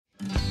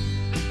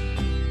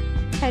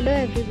Hello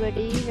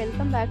everybody,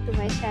 welcome back to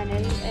my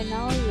channel and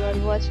now you are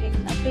watching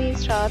a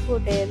 3-star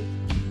hotel.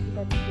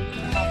 The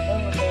location of the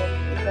hotel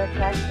is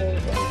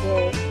attractive and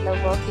guests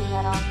love walking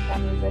around the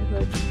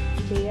neighborhood.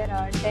 There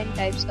are 10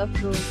 types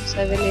of rooms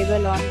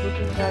available on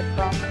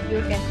booking.com. You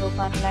can book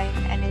online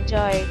and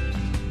enjoy it.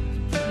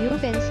 You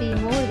can see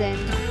more than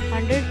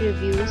 100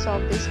 reviews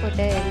of this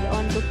hotel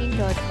on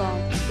booking.com.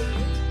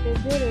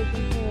 Its review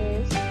rating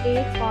is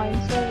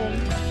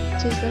 8.7,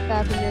 which is the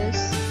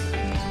fabulous.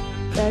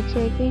 The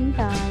check-in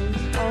time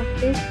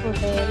of this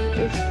hotel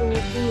is 2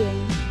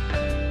 p.m.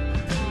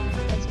 and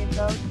the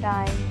check-out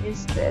time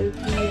is 12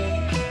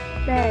 p.m.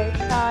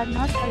 Pets are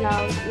not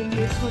allowed in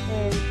this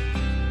hotel.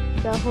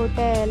 The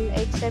hotel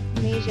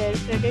accepts major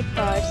credit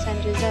cards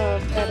and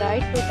reserves the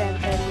right to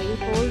temporarily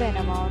hold an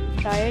amount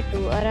prior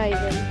to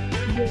arrival.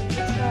 Guests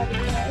are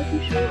required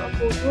to show a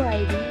photo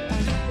ID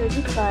and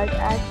credit card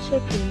at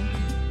check-in.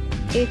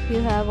 If you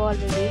have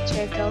already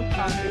checked out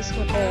from this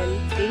hotel,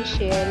 please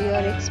share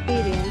your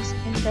experience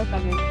in the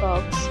comment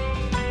box.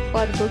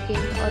 For booking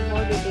or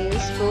more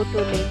details, go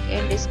to link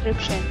in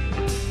description.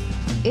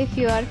 If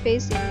you are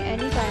facing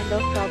any kind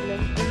of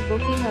problem in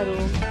booking a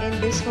room in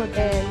this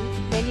hotel,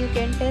 then you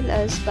can tell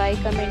us by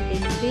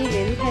commenting. We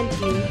will help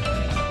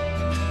you.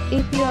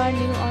 If you are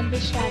new on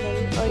this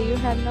channel or you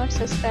have not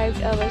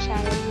subscribed our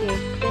channel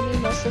yet, then you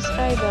must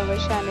subscribe our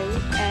channel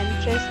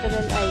and press the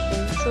bell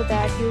icon so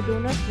that you do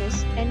not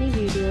miss any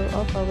video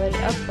of our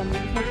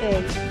upcoming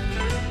hotel.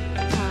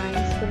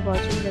 Thanks for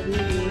watching the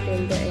video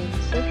till the end.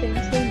 So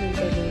friends, will meet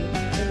again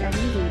in a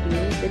new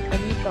video with a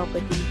new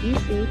property. Be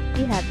safe,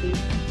 be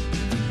happy.